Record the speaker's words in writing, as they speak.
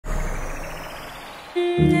The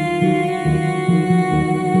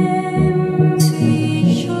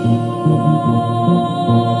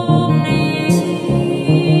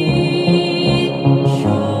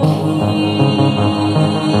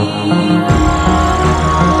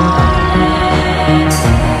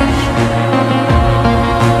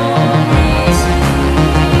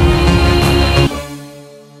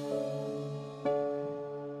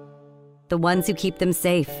ones who keep them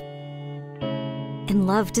safe and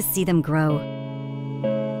love to see them grow.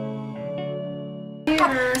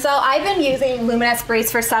 So I've been using Luminous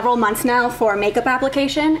Sprays for several months now for makeup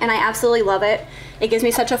application, and I absolutely love it. It gives me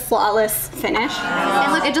such a flawless finish.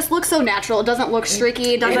 And look, it just looks so natural. It doesn't look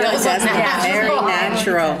streaky. It doesn't look very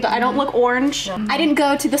natural. I don't look orange. I didn't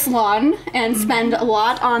go to the salon and spend a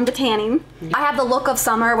lot on the tanning. I have the look of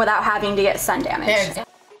summer without having to get sun damage.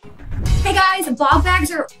 Hey guys, bog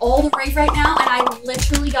bags are all the rage right now, and I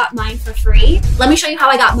literally got mine for free. Let me show you how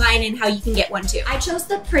I got mine and how you can get one too. I chose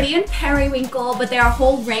the Pretty and Periwinkle, but there are a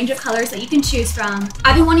whole range of colors that you can choose from.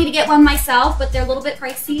 I've been wanting to get one myself, but they're a little bit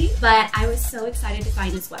pricey, but I was so excited to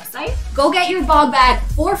find this website. Go get your bog bag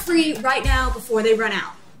for free right now before they run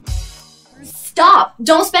out. Stop!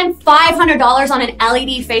 Don't spend $500 on an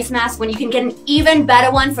LED face mask when you can get an even better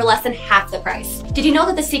one for less than half the price. Did you know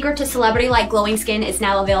that the secret to celebrity-like glowing skin is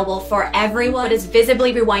now available for everyone? It is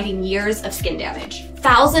visibly rewinding years of skin damage.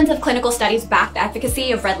 Thousands of clinical studies back the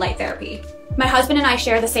efficacy of red light therapy. My husband and I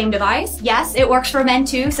share the same device. Yes, it works for men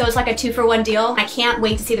too, so it's like a 2-for-1 deal. I can't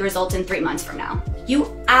wait to see the results in 3 months from now.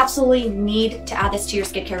 You absolutely need to add this to your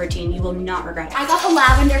skincare routine. You will not regret it. I got the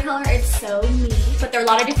lavender color. It's so neat, but there are a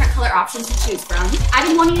lot of different color options to choose from. I've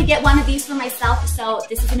been wanting to get one of these for myself, so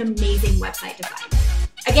this is an amazing website to find.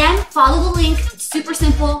 Again, follow the link. It's super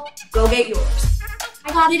simple. Go get yours.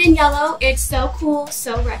 I got it in yellow. It's so cool,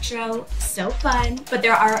 so retro, so fun, but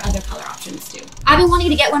there are other color options too. I've been wanting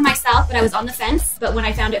to get one myself, but I was on the fence, but when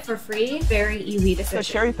I found it for free, very easy decision.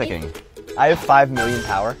 So cherry picking. I have 5 million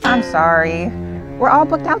power. I'm sorry. We're all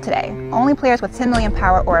booked out today. Only players with 10 million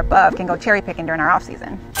power or above can go cherry picking during our off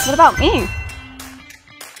season. What about me?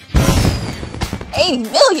 80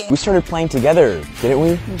 million! We started playing together, didn't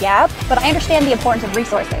we? Yep, but I understand the importance of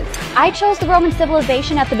resources. I chose the Roman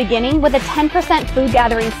civilization at the beginning with a 10% food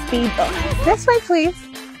gathering speed bonus. This way, please.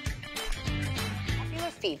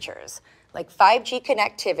 Popular features like 5G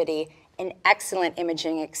connectivity and excellent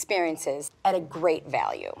imaging experiences at a great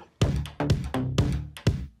value.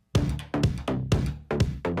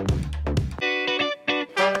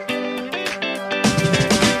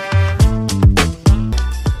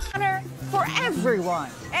 For everyone.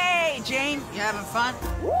 Hey, Jane, you having fun?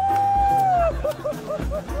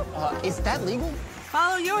 Is that legal?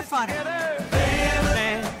 Follow your fun.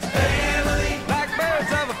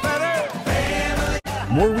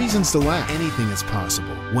 More reasons to laugh. Anything is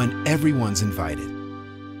possible when everyone's invited.